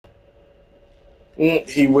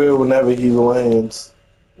He will whenever he lands,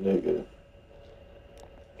 nigga.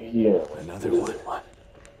 Yeah. Another one. But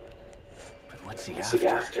what's he What's he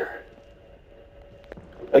after? after?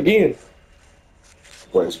 Again,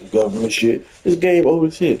 where's some government shit? This game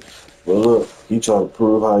over shit. But look, he trying to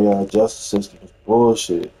prove how y'all justice system is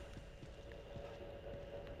bullshit.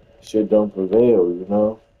 Shit don't prevail, you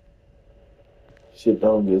know? Shit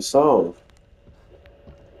don't get solved.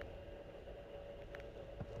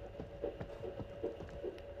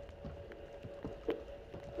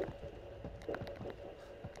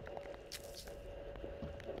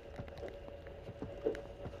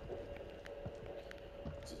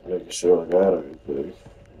 Just making sure I got everything.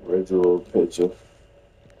 Original picture.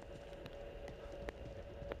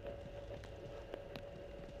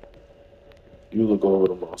 You look over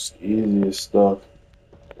the most easiest stuff.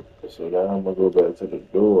 So now I'm gonna go back to the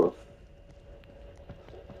door.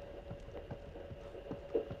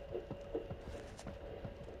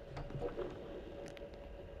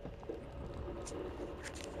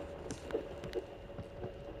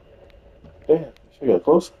 Damn, she got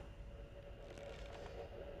close.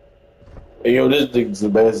 Hey, yo, this nigga's the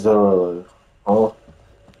best ever. Huh?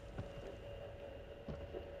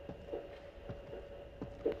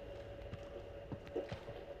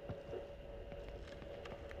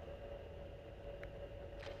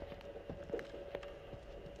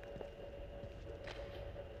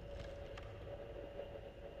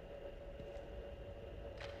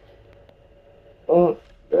 Oh,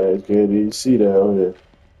 guys can't even see that out here.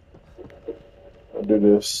 Under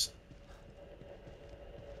this,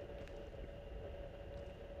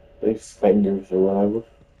 they fingers or whatever.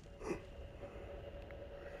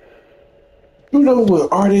 You know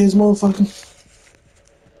what art is, motherfucker?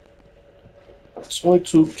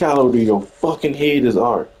 22 caliber to your fucking head is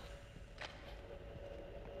art.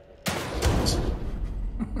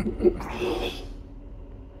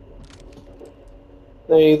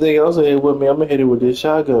 Anything else in here with me, I'm gonna hit it with this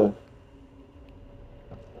shotgun.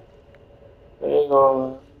 I ain't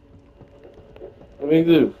gonna. Let me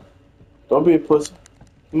do. Don't be a pussy.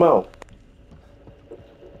 Come on.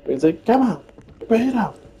 He's like, come on. Bring it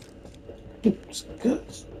out. It's good.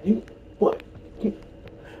 You, what?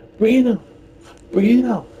 Bring it out. Bring it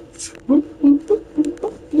out.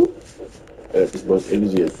 That's as much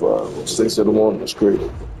energy as 6 in the morning. That's great.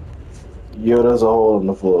 Yo, there's a hole in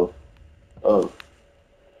the floor. Oh,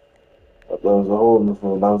 I thought there was a hole in the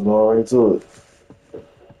floor and I was going right to it.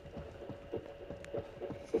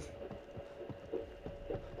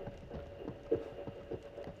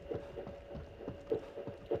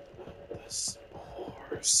 That's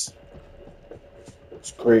horse.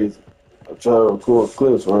 It's crazy. I'm trying to record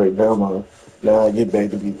clips right now, man. Now I get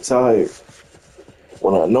back to be tired.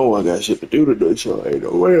 When I know I got shit to do today, so I ain't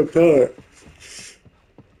no way I'm tired.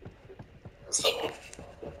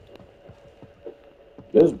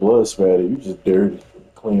 This blood spatter, you just dirty.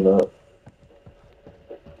 Clean up.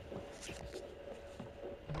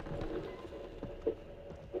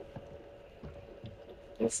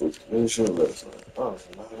 I fucked this shit last night. I was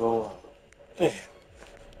not gonna lie. Damn,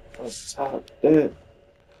 I was tired of that.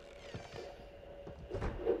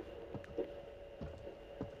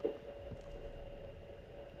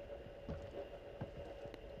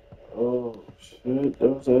 Oh shit, that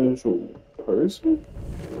was an actual person?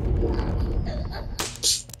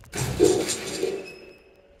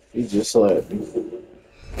 He just slapped me.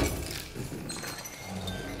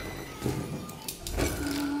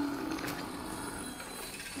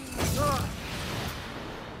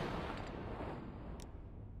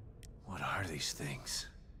 What are these things?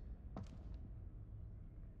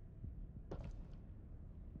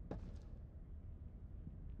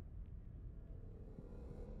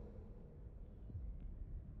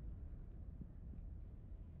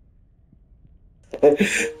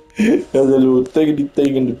 That's a little thickety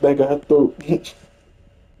thing in the back of her throat.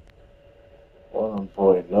 Well, I'm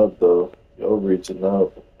pointing up though. Yo, reaching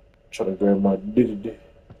out, trying to grab my diddy.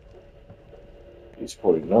 He's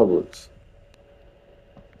pointing upwards.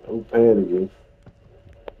 No panicking.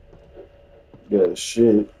 Got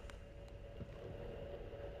shit.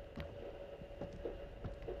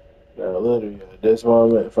 Now, literally, that's why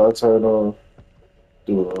I'm at. If I turn on,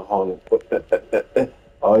 doing a Harlem,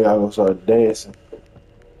 all y'all gonna start dancing.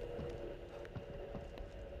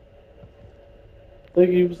 I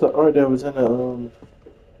think he was the art that was in the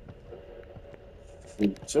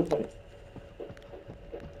joint.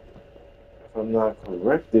 If I'm not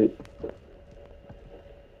corrected,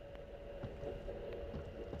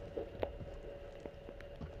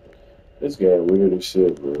 this guy weird as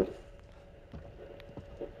shit, bro.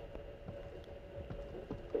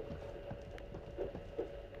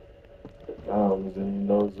 long as he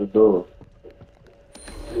knows the door.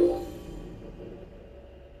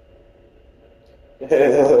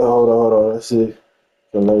 Hold on. Let's see.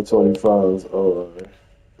 Collect 25s. Oh,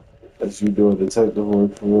 that's you doing detective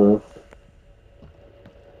work for real.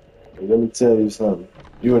 Hey, let me tell you something.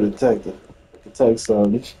 You a detective. Detect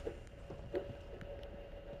something.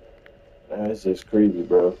 That's just creepy,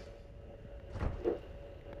 bro.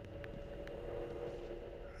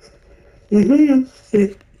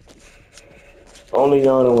 Only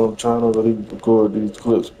y'all know I'm trying to really record these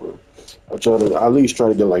clips, bro. I try to at least try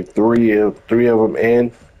to get like three of them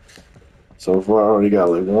in. So far, I already got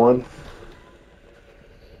like one.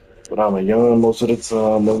 But I'm a young most of the time.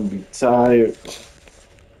 I'm gonna be tired,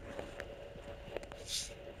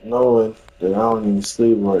 knowing that I don't even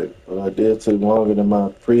sleep right. But I did take longer than my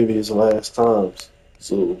previous last times.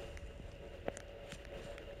 So,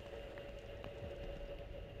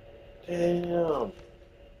 damn.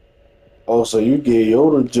 Oh, so you get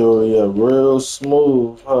Yoda jewelry up real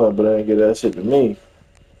smooth, huh? But I didn't get that shit to me.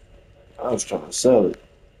 I was trying to sell it.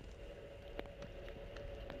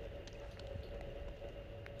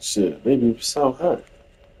 Shit, maybe sell her.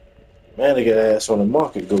 Man, they got ass on the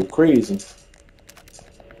market go crazy.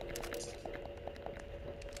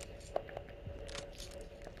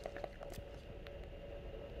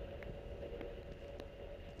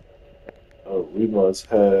 Oh, we must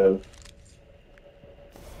have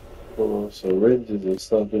syringes or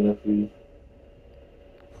something if we.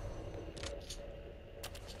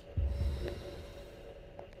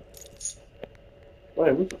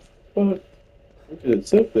 Wait, what the fuck? We could have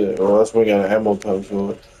took that. Oh, that's when we got an ammo pouch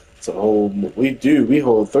for it. It's a whole. We do. We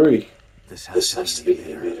hold three. This has This to be has to the be the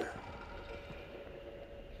emitter. emitter.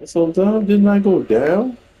 This whole time didn't I go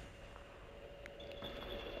down?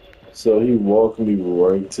 So he walked me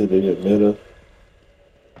right to the emitter.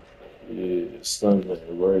 Yeah, son,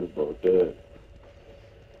 man, right about that.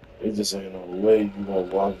 It just ain't no way you gonna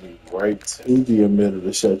walk me right to the emitter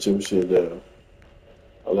to shut your shit down.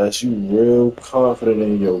 Unless you real confident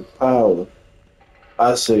in your power.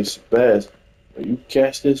 I say, Sebastian, when you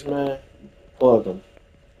catch this man, plug him.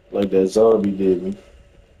 Like that zombie did me.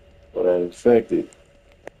 Or that infected.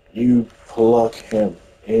 You pluck him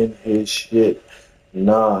in his shit.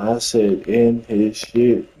 Nah, I said in his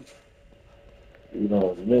shit. You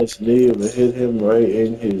don't miss Neil to hit him right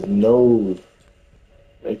in his nose.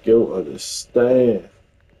 Make you understand.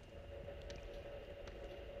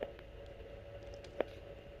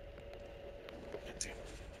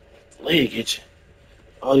 Leg itch.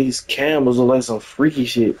 All these cameras look like some freaky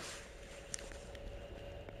shit.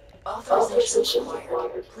 Authorization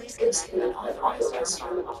required. Please connect an authorized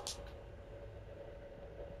terminal.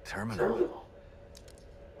 Terminal.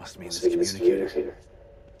 Must mean this communicator.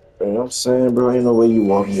 Man, I'm saying, bro, ain't no way you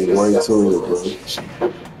walking me right to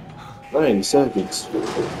it, bro. 90 seconds.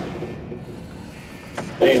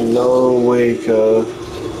 Ain't no way, cuz.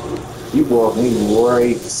 You walk me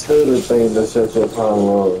right to the thing that shut your power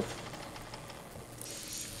off.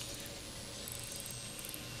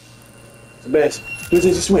 Sebastian, who's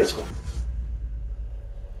this switch?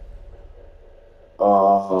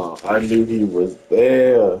 Oh, I knew he was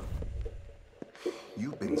there.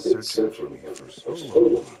 You've been searching for me for so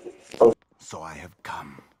long, so I have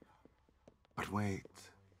come. But wait,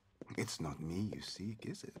 it's not me you seek,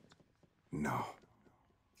 is it? No,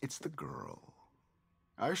 it's the girl.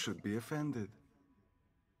 I should be offended.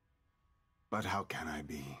 But how can I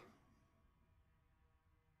be?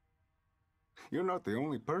 You're not the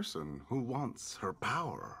only person who wants her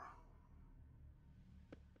power.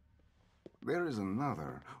 There is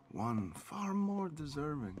another, one far more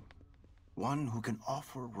deserving. One who can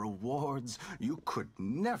offer rewards you could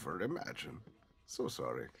never imagine. So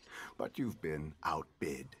sorry, but you've been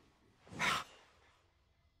outbid.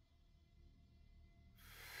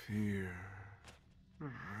 Fear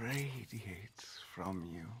radiates from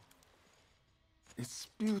you. It's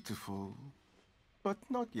beautiful, but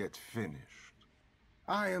not yet finished.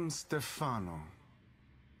 I am Stefano,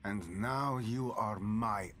 and now you are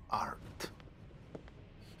my art.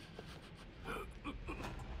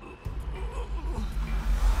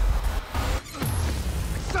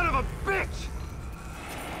 Son of a bitch!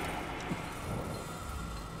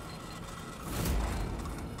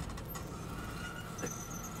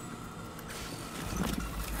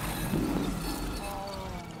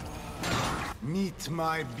 Meet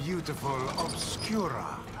my beautiful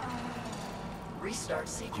Obscura. Restart You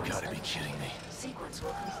sequence. gotta be kidding me. Sequence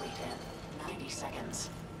will complete in 90 seconds.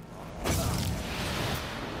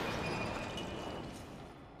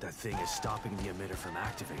 That thing is stopping the emitter from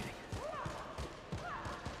activating.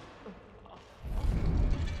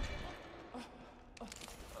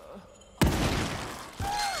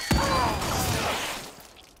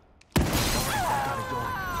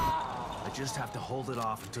 just have to hold it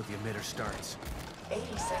off until the emitter starts.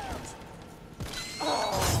 80 seconds.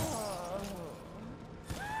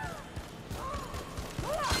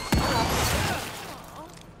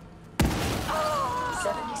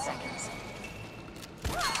 70 seconds.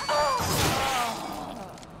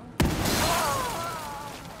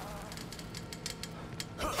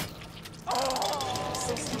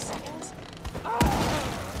 60 seconds.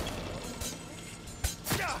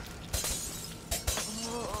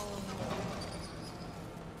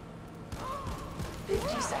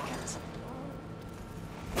 50 seconds.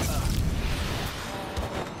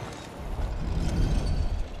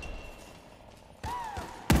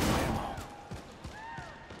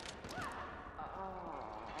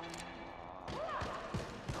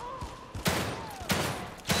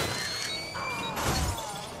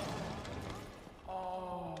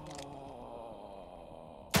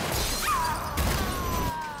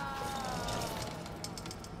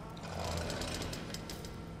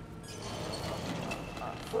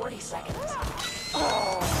 40 seconds.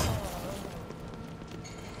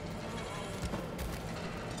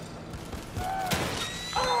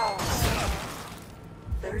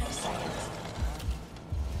 30 seconds.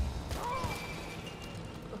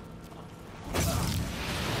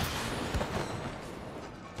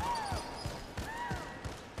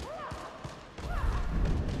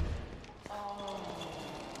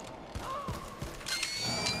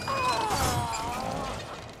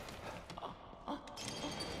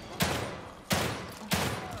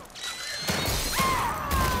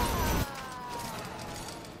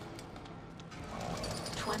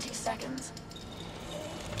 20 seconds.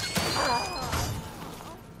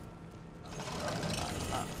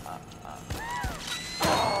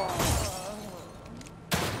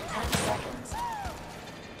 10 seconds.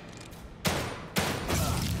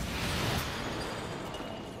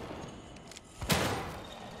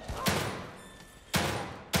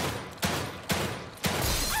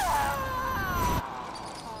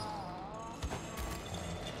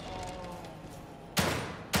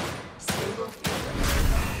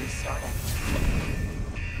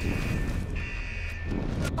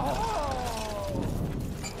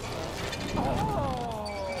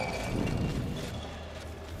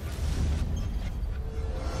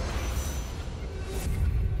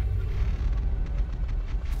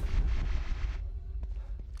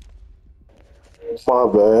 My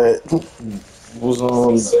bad. Was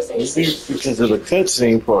on because of the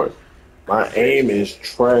cutscene part. My aim is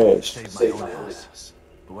trash. Saved my own ass.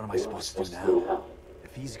 But what am I supposed to do now?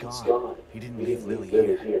 If he's gone, he didn't leave Lily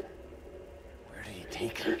here. Where did he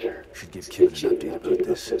take her? Should give Kevin an update about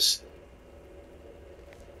this.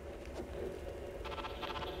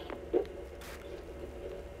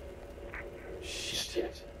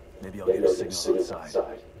 Shit. Maybe I'll get a signal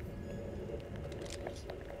outside.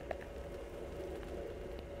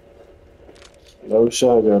 No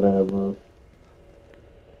shotgun ammo.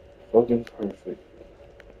 Fucking perfect.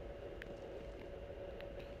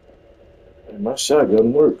 And my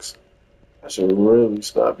shotgun works. I should really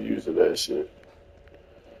stop using that shit.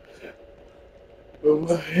 But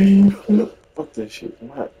my aim, fuck this shit.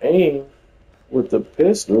 My aim with the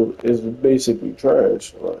pistol is basically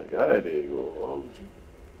trash. Like, I ain't gonna hold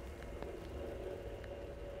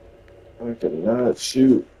you. I cannot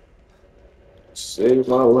shoot. Save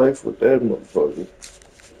my life with that motherfucker.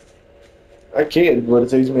 I can, but it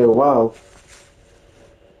takes me a while.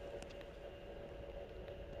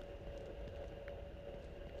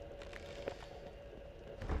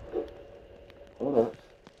 Hold on.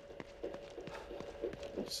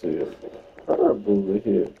 Let's see. Her bullet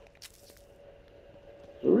here.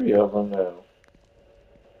 3 of them now.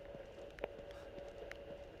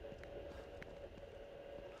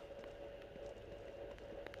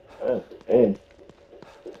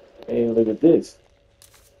 And look at this.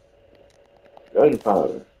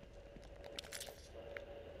 Gunpowder.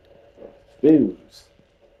 Fuse.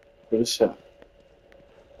 For the shot.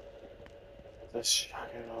 Let's shock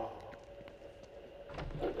it all.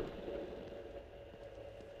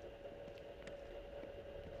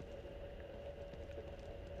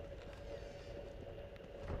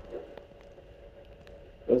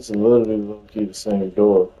 That's literally low key the same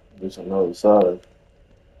door, just on the other side.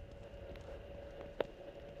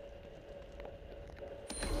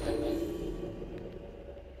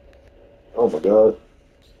 Oh my god.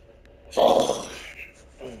 Oh.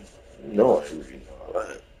 No, I didn't read all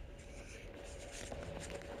that.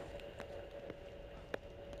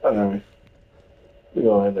 Alright. We're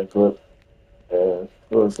gonna end that clip and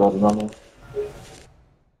go and start another one.